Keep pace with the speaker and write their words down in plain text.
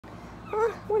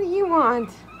Huh? What do you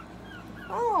want?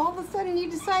 Oh, all of a sudden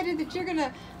you decided that you're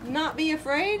gonna not be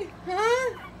afraid?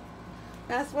 Huh?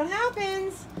 That's what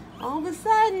happens. All of a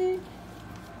sudden.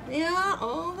 Yeah,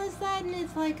 all of a sudden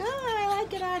it's like, oh, I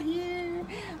like it out here.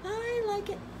 I like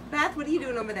it. Beth, what are you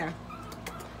doing over there?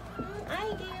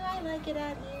 I do. I like it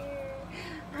out here.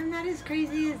 I'm not as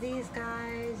crazy as these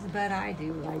guys, but I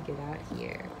do like it out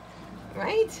here.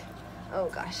 Right? Oh,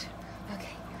 gosh.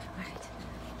 Okay. All right.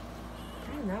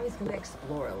 Oh, now he's going to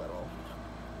explore a little.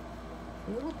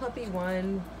 Little puppy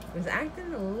one was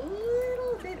acting a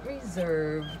little bit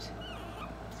reserved.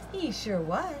 He sure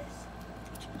was.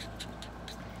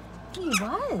 He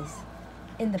was.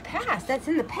 In the past. That's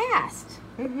in the past.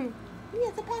 Yeah,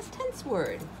 it's a past tense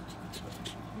word.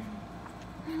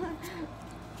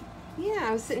 Yeah,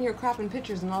 I was sitting here cropping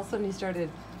pictures and all of a sudden he started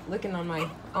licking on my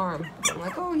arm. I'm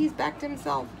like, oh, he's back to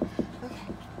himself. Okay.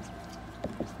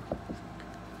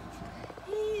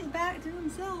 He's back to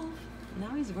himself.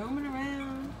 Now he's roaming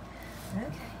around. Okay.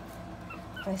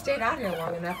 If I stayed out here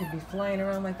long enough, he'd be flying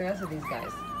around like the rest of these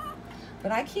guys.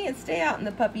 But I can't stay out in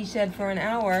the puppy shed for an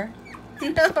hour.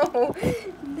 No.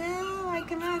 No, I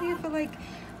come out here for like,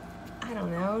 I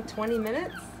don't know, 20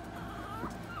 minutes.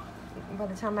 By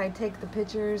the time I take the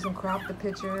pictures and crop the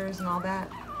pictures and all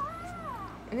that.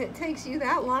 And it takes you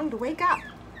that long to wake up.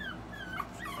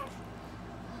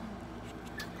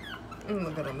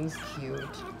 Look at him, he's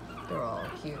cute. They're all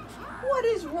cute. What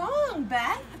is wrong,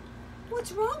 Beth?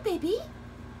 What's wrong, baby?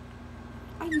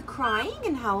 Are you crying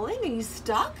and howling? Are you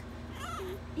stuck?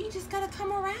 You just gotta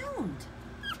come around.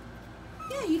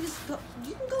 Yeah, you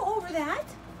can go over that.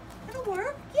 That'll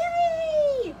work.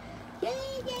 Yay! Yay,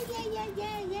 yay, yay, yay,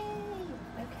 yay, yay.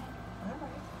 Okay,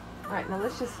 all right, now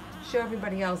let's just show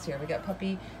everybody else here. We got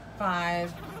puppy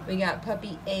 5, we got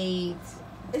puppy 8.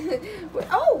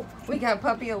 Oh, we got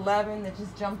puppy 11 that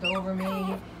just jumped over me.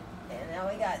 And now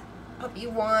we got puppy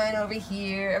 1 over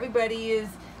here. Everybody is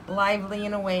lively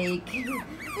and awake.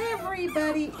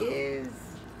 Everybody is.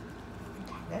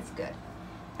 Okay, that's good.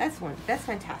 That's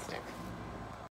fantastic.